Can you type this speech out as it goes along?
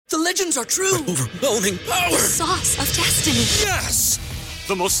The legends are true. Overwhelming power! Sauce of destiny. Yes!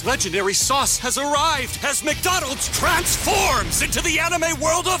 The most legendary sauce has arrived as McDonald's transforms into the anime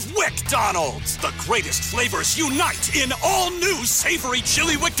world of WickDonald's. The greatest flavors unite in all new savory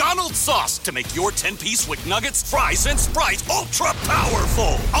chili McDonald's sauce to make your 10-piece Wick Nuggets, fries, and Sprite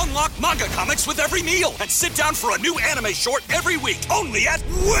ultra-powerful. Unlock manga comics with every meal and sit down for a new anime short every week only at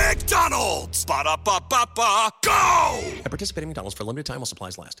WickDonald's. Ba-da-ba-ba-ba, go! At participating McDonald's for a limited time while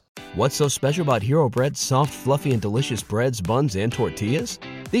supplies last. What's so special about Hero Bread's soft, fluffy, and delicious breads, buns, and tortillas?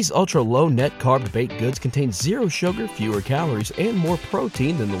 These ultra-low net-carb baked goods contain zero sugar, fewer calories, and more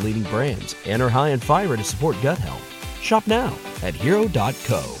protein than the leading brands, and are high in fiber to support gut health. Shop now at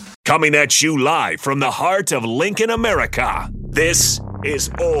Hero.co. Coming at you live from the heart of Lincoln, America. This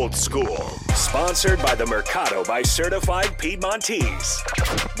is Old School, sponsored by the Mercado by Certified Piedmontese.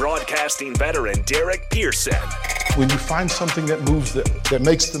 Broadcasting veteran Derek Pearson. When you find something that moves them, that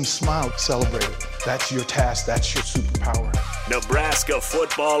makes them smile, celebrate it. That's your task. That's your superpower. Nebraska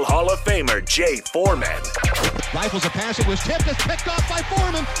Football Hall of Famer Jay Foreman. Rifles a pass. It was tipped. It's picked off by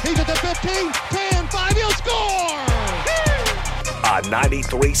Foreman. He's at the 15, 10, 5. He'll score! On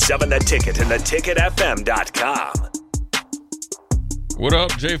 93.7 The Ticket and theticketfm.com. What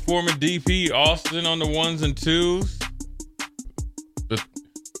up, Jay Foreman, DP, Austin on the ones and twos.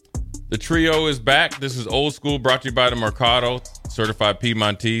 The trio is back. This is Old School, brought to you by the Mercado, Certified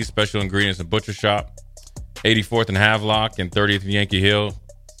Piedmontese, Special Ingredients and Butcher Shop, 84th and Havelock and 30th and Yankee Hill.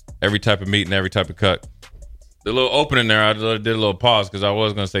 Every type of meat and every type of cut. The little opening there, I did a little pause because I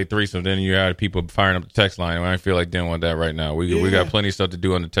was going to say threesome. Then you had people firing up the text line. And I feel like dealing with that right now. We got plenty of stuff to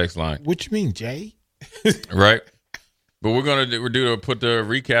do on the text line. What you mean, Jay? Right? But we're to put the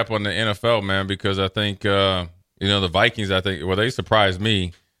recap on the NFL, man, because I think, the Vikings, they surprised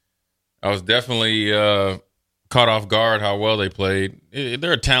me. I was definitely caught off guard how well they played.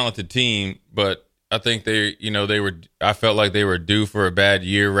 They're a talented team, but I think I felt like they were due for a bad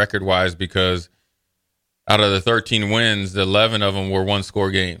year record-wise because out of the 13 wins, the 11 of them were one-score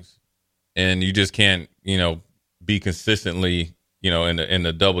games. And you just can't, be consistently, in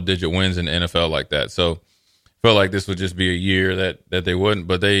the double-digit wins in the NFL like that. So I felt like this would just be a year that they wouldn't.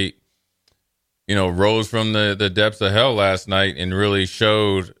 But they, rose from the depths of hell last night and really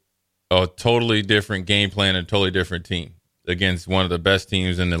showed a totally different game plan and a totally different team against one of the best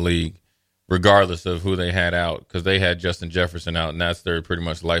teams in the league, regardless of who they had out, because they had Justin Jefferson out, and that's their pretty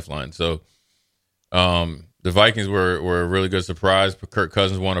much lifeline. So the Vikings were a really good surprise. Kirk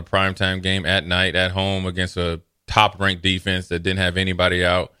Cousins won a primetime game at night at home against a top-ranked defense that didn't have anybody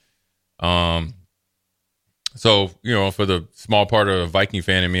out. So, for the small part of a Viking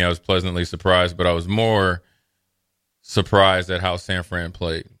fan in me, I was pleasantly surprised, but I was more surprised at how San Fran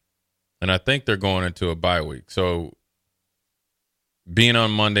played. And I think they're going into a bye week. So being on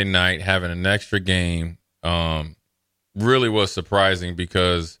Monday night, having an extra game, really was surprising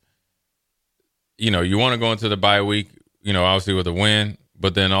because, you want to go into the bye week, obviously with a win,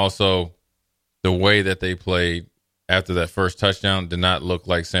 but then also the way that they played after that first touchdown did not look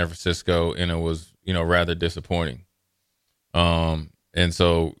like San Francisco, and it was, rather disappointing. And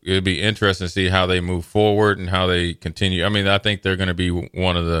so it'd be interesting to see how they move forward and how they continue. I mean, I think they're going to be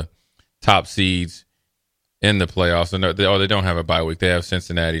one of the top seeds in the playoffs. And they don't have a bye week. They have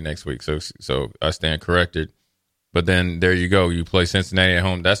Cincinnati next week. So I stand corrected. But then there you go. You play Cincinnati at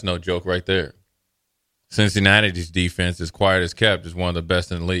home. That's no joke right there. Cincinnati's defense, as quiet as kept, is one of the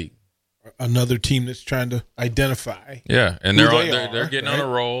best in the league. Another team that's trying to identify. Yeah, and they're getting on a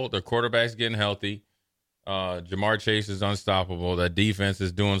roll. Their quarterback's getting healthy. Jamar Chase is unstoppable. That defense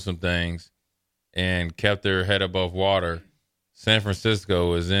is doing some things and kept their head above water. San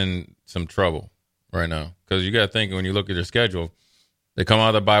Francisco is in some trouble right now because you got to think when you look at their schedule, they come out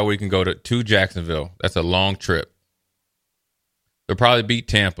of the bye week and go to Jacksonville. That's a long trip. They'll probably beat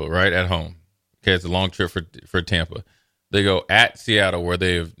Tampa right at home. Okay, it's a long trip for Tampa. They go at Seattle, where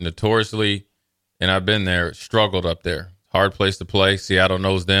they've notoriously, and I've been there, struggled up there. Hard place to play. Seattle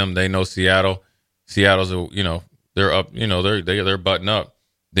knows them. They know Seattle. Seattle's, they're up, they're butting up.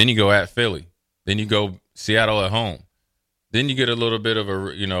 Then you go at Philly. Then you go Seattle at home. Then you get a little bit of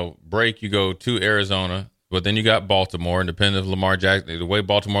a, break. You go to Arizona, but then you got Baltimore. And depending on Lamar Jackson, the way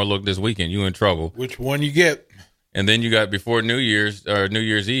Baltimore looked this weekend, you in trouble. Which one you get? And then you got before New Year's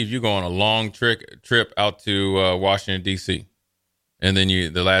Eve, you go on a long trip out to Washington, D.C. And then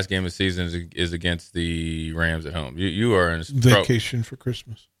the last game of the season is against the Rams at home. You are in vacation for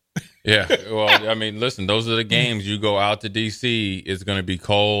Christmas. Yeah. Well, I mean, listen, those are the games. You go out to D.C., it's going to be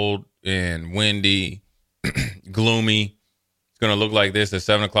cold and windy, gloomy. It's going to look like this at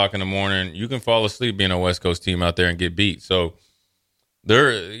 7 o'clock in the morning. You can fall asleep being a West Coast team out there and get beat. So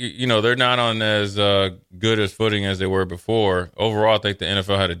they're not on as good as footing as they were before. Overall, I think the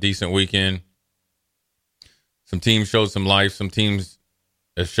NFL had a decent weekend. Some teams showed some life. Some teams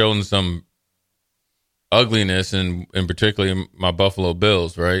have shown some ugliness, and particularly my Buffalo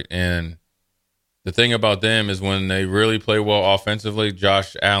Bills, right? And the thing about them is when they really play well offensively,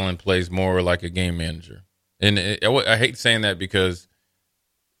 Josh Allen plays more like a game manager. And I hate saying that because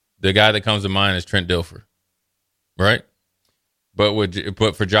the guy that comes to mind is Trent Dilfer, right?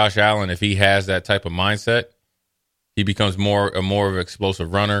 But for Josh Allen, if he has that type of mindset, he becomes more of an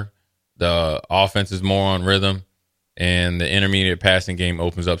explosive runner. The offense is more on rhythm, and the intermediate passing game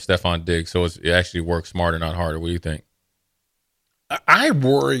opens up Stephon Diggs. So it actually works smarter, not harder. What do you think? I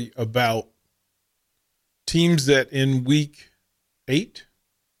worry about teams that in week 8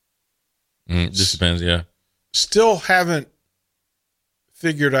 just depends, yeah, still haven't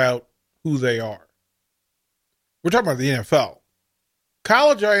figured out who they are. We're talking about the NFL.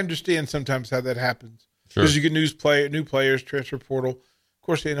 College, I understand sometimes how that happens. Sure. Because you get new players, transfer portal. Of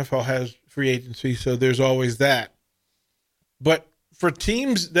course, the NFL has free agency, so there's always that. But for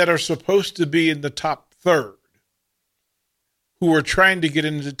teams that are supposed to be in the top third, who are trying to get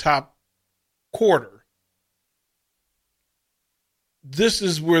into the top quarter, this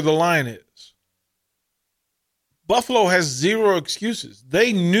is where the line is. Buffalo has zero excuses.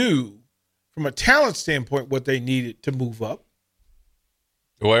 They knew from a talent standpoint what they needed to move up.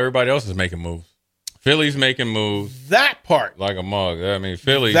 Well, everybody else is making moves. Philly's making moves. That part. Like a mug. I mean,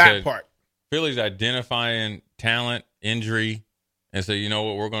 Philly's identifying talent, injury, and say, you know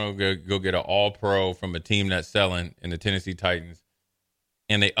what, we're going to go get an all-pro from a team that's selling in the Tennessee Titans,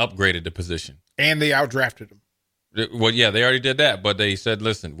 and they upgraded the position. And they outdrafted them. Well, yeah, they already did that, but they said,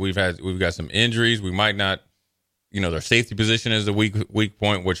 listen, we've got some injuries. We might not, their safety position is the weak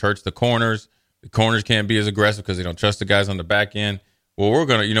point, which hurts the corners. The corners can't be as aggressive because they don't trust the guys on the back end. Well, we're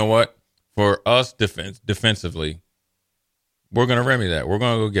going to, you know what? For us defensively, we're going to remedy that. We're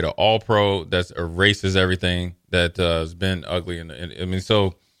going to go get an all-pro that erases everything that has been ugly. And then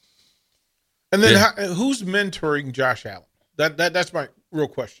who's mentoring Josh Allen? That's my real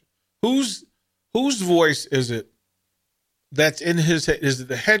question. Whose voice is it that's in his head? Is it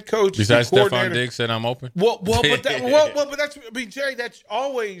the head coach? Besides Stephon Diggs said I'm open. But that's Jerry. That's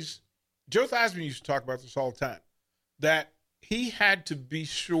always Joe Theismann used to talk about this all the time. That he had to be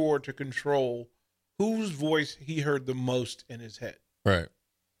sure to control whose voice he heard the most in his head. Right.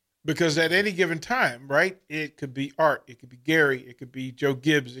 Because at any given time, right, it could be Art, it could be Gary, it could be Joe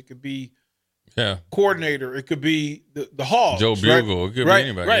Gibbs, it could be coordinator, it could be the Hogs. Joe Bugle, right? It could be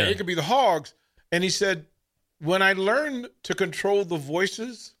anybody. Right, yeah. It could be the Hogs. And he said, when I learned to control the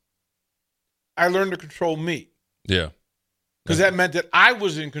voices, I learned to control me. Yeah. Because that meant that I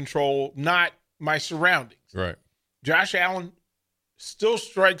was in control, not my surroundings. Right. Josh Allen still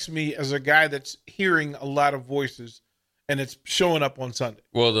strikes me as a guy that's hearing a lot of voices, and it's showing up on Sunday.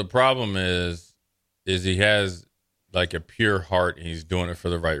 Well, the problem is he has like a pure heart, and he's doing it for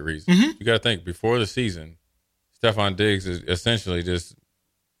the right reason. Mm-hmm. You got to think, before the season, Stephon Diggs is essentially just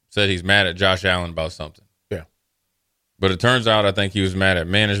said he's mad at Josh Allen about something. Yeah. But it turns out I think he was mad at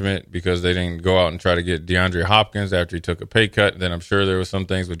management because they didn't go out and try to get DeAndre Hopkins after he took a pay cut. Then I'm sure there were some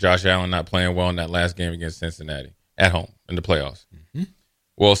things with Josh Allen not playing well in that last game against Cincinnati at home in the playoffs. Mm-hmm.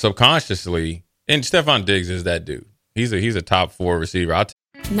 Well, subconsciously, and Stephon Diggs is that dude. He's a top 4 receiver.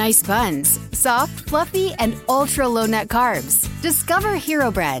 Nice buns, soft, fluffy, and ultra-low net carbs. Discover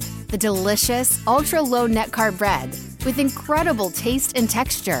Hero Bread, the delicious ultra-low net carb bread with incredible taste and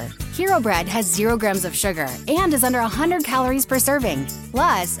texture. Hero Bread has 0 grams of sugar and is under 100 calories per serving.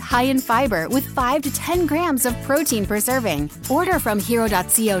 Plus, high in fiber with 5 to 10 grams of protein per serving. Order from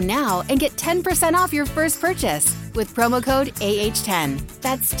hero.co now and get 10% off your first purchase with promo code AH10.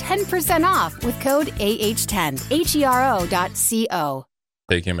 That's 10% off with code AH10. HERO.co.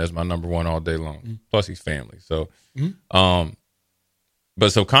 Take him as my number 1 all day long. Mm-hmm. Plus, he's family. So, but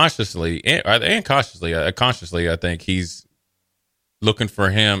subconsciously and consciously, I think he's looking for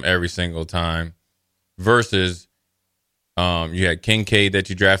him every single time. Versus, you had Kincaid that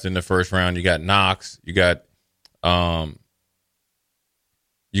you drafted in the first round. You got Knox. You got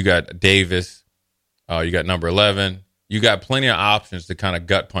Davis. You got number 11. You got plenty of options to kind of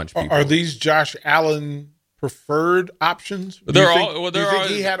gut punch people. Are these Josh Allen preferred options? Do you think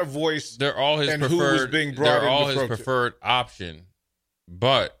he had a voice? They're all his preferred. Who was being brought they're all his preferred option.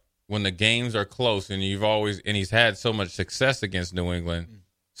 But when the games are close and he's had so much success against New England,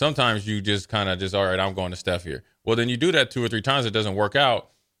 sometimes you just kind of all right, I'm going to Steph here. Well, then you do that 2 or 3 times, it doesn't work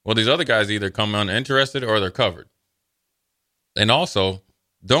out. Well, these other guys either come uninterested or they're covered. And also,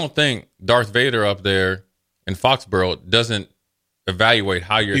 don't think Darth Vader up there in Foxborough doesn't evaluate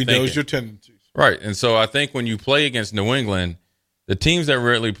how you're thinking. He knows your tendencies. Right. And so I think when you play against New England, the teams that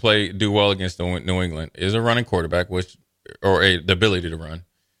really do well against New England is a running quarterback, the ability to run.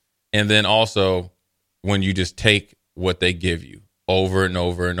 And then also when you just take what they give you over and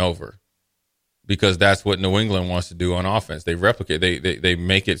over and over, because that's what New England wants to do on offense. They replicate, they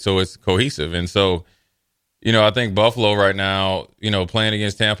make it so it's cohesive. And so, I think Buffalo right now, playing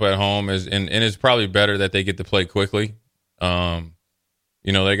against Tampa at home and it's probably better that they get to play quickly.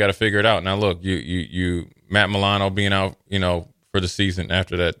 They got to figure it out. Now, look, you Matt Milano being out, for the season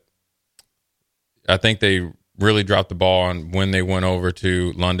after that, I think they really dropped the ball on when they went over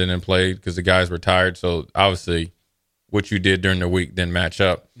to London and played because the guys were tired. So obviously what you did during the week didn't match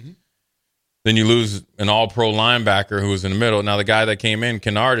up. Mm-hmm. Then you lose an all-pro linebacker who was in the middle. Now the guy that came in,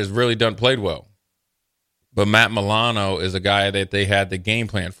 Kennard, has really played well. But Matt Milano is a guy that they had the game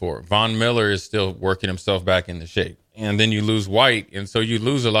plan for. Von Miller is still working himself back into shape. And then you lose White, and so you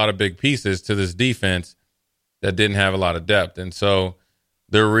lose a lot of big pieces to this defense that didn't have a lot of depth. And so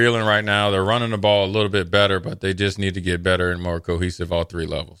they're reeling right now. They're running the ball a little bit better, but they just need to get better and more cohesive all three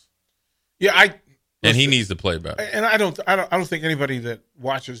levels. Yeah, and he needs to play better. And I don't think anybody that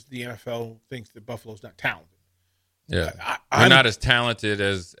watches the NFL thinks that Buffalo's not talented. Yeah, they're not as talented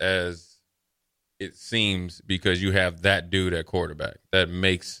as it seems because you have that dude at quarterback that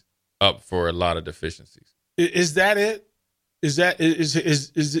makes up for a lot of deficiencies. Is that it?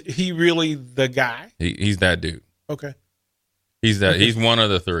 Is he really the guy? He's that dude. Okay. He's that. He's one of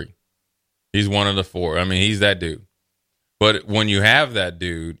the three. He's one of the four. I mean, he's that dude. But when you have that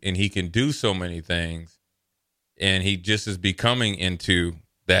dude and he can do so many things and he just is becoming into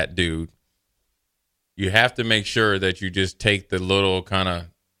that dude, you have to make sure that you just take the little kind of,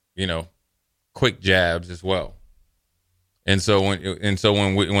 quick jabs as well. And so when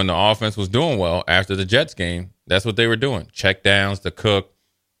the offense was doing well after the Jets game, that's what they were doing. Check downs to Cook.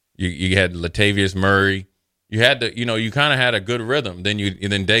 You had Latavius Murray. You had to, you kind of had a good rhythm.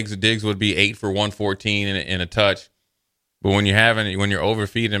 Then Diggs would be 8 for 114 in a touch. But when you're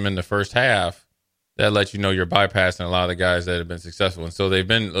overfeeding him in the first half, that lets you know you're bypassing a lot of the guys that have been successful. And so they've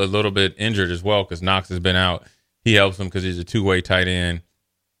been a little bit injured as well because Knox has been out. He helps them because he's a two-way tight end.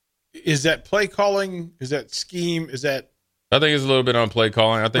 Is that play calling? Is that scheme? Is that? I think it's a little bit on play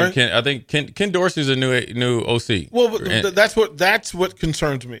calling. I think Ken Dorsey's a new OC. Well, that's what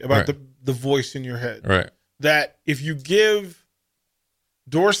concerns me about the voice in your head. Right. That if you give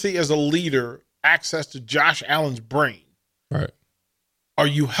Dorsey as a leader access to Josh Allen's brain, right, are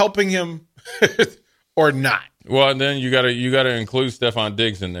you helping him or not? Well, and then you gotta include Stephon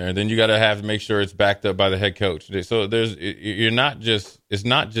Diggs in there. Then you gotta have to make sure it's backed up by the head coach. So it's not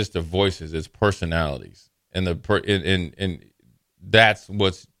just the voices, it's personalities, and and that's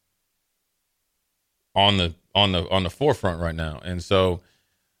what's on the forefront right now. And so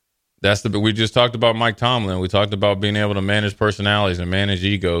we just talked about Mike Tomlin. We talked about being able to manage personalities and manage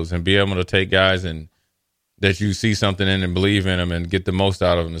egos and be able to take guys and that you see something in and believe in them and get the most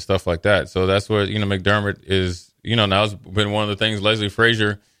out of them and stuff like that. So that's what, McDermott is, now it's been one of the things Leslie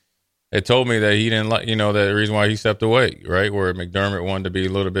Frazier had told me that he didn't like, that the reason why he stepped away, right? Where McDermott wanted to be a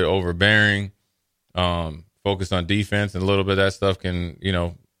little bit overbearing, focused on defense, and a little bit of that stuff can,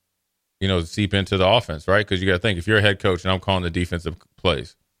 seep into the offense, right? Because you got to think, if you're a head coach and I'm calling the defensive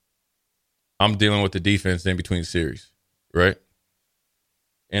plays, I'm dealing with the defense in between series, right?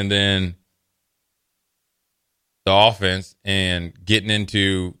 And then the offense and getting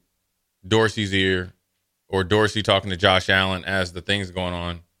into Dorsey's ear or Dorsey talking to Josh Allen as the things going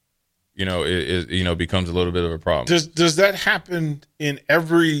on, becomes a little bit of a problem. Does that happen in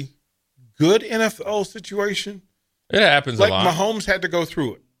every good NFL situation? It happens a lot. Like Mahomes had to go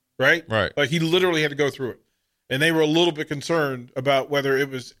through it, right? Right. Like he literally had to go through it. And they were a little bit concerned about whether it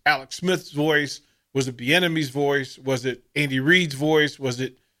was Alex Smith's voice, was it Bieniemy's voice, was it Andy Reid's voice, was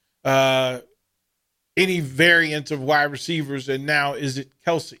it any variant of wide receivers, and now is it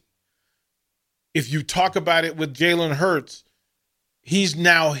Kelsey? If you talk about it with Jalen Hurts, he's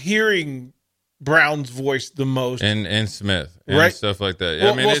now hearing Brown's voice the most. And Smith. And right? Stuff like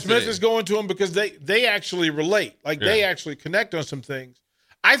that. Well, Smith is going to him because they actually relate. Like, they actually connect on some things.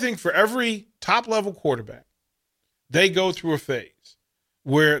 I think for every top-level quarterback, they go through a phase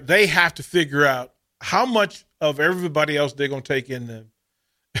where they have to figure out how much of everybody else they're going to take in them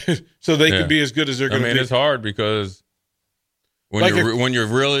so they can be as good as they're going to be. It's hard because when you're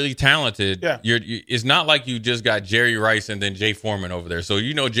really talented, it's not like you just got Jerry Rice and then Jay Foreman over there. So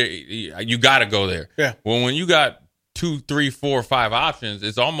you got to go there. Yeah. Well, when you got 2, 3, 4, 5 options,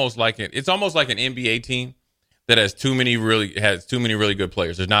 it's almost like an NBA team that has too many really good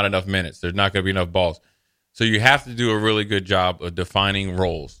players. There's not enough minutes. There's not going to be enough balls. So you have to do a really good job of defining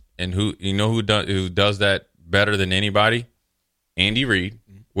roles. And who does that better than anybody? Andy Reid,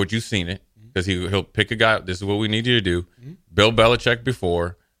 which you've seen it, because he'll pick a guy. This is what we need you to do. Bill Belichick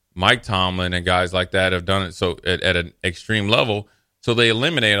before, Mike Tomlin, and guys like that have done it so at an extreme level. So they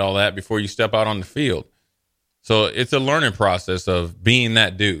eliminate all that before you step out on the field. So it's a learning process of being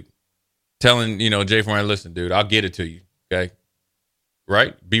that dude, telling Jay Foreman, listen, dude, I'll get it to you. Okay,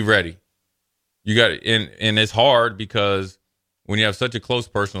 right? Be ready. You got it, and it's hard because when you have such a close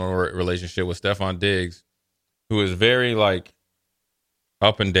personal relationship with Stephon Diggs, who is very like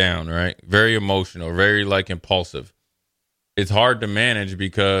up and down, right? Very emotional, very like impulsive. It's hard to manage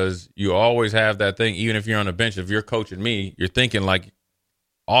because you always have that thing. Even if you're on the bench, if you're coaching me, you're thinking like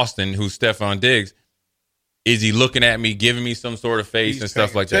Austin, who's Stephon Diggs. Is he looking at me, giving me some sort of face and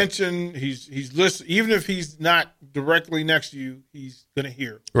stuff like that? He's listening. Even if he's not directly next to you, he's going to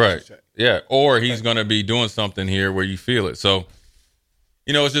hear. Right. Yeah. Or he's going to be doing something here where you feel it. So,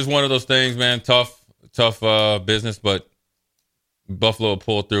 it's just one of those things, man. Tough business, but Buffalo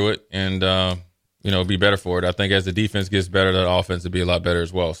pulled through it and, be better for it. I think as the defense gets better, the offense will be a lot better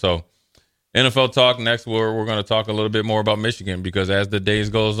as well. So, NFL talk next. We're going to talk a little bit more about Michigan because as the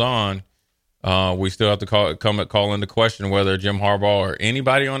days goes on, we still have to call into question whether Jim Harbaugh or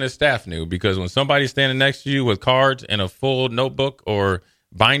anybody on his staff knew, because when somebody's standing next to you with cards and a full notebook or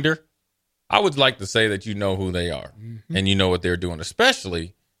binder, I would like to say that you know who they are and you know what they're doing,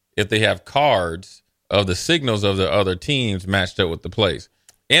 especially if they have cards of the signals of the other teams matched up with the plays.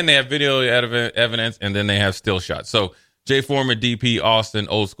 And they have video evidence, and then they have still shots. So Jay Foreman, DP, Austin,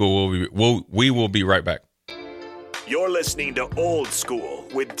 Old School, we will be right back. You're listening to Old School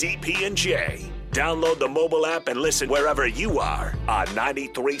with DP and J. Download the mobile app and listen wherever you are on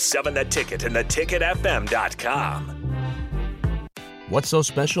 93.7 The Ticket and theticketfm.com. What's so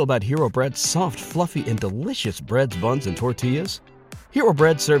special about Hero Bread's soft, fluffy, and delicious breads, buns, and tortillas? Hero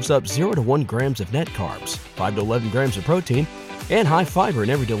Bread serves up 0 to 1 grams of net carbs, 5 to 11 grams of protein, and high fiber in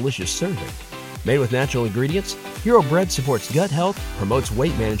every delicious serving. Made with natural ingredients, Hero Bread supports gut health, promotes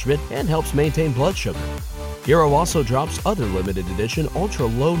weight management, and helps maintain blood sugar. Hero also drops other limited edition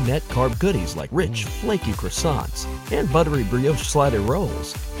ultra-low net carb goodies like rich, flaky croissants and buttery brioche slider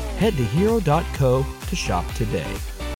rolls. Head to hero.co to shop today.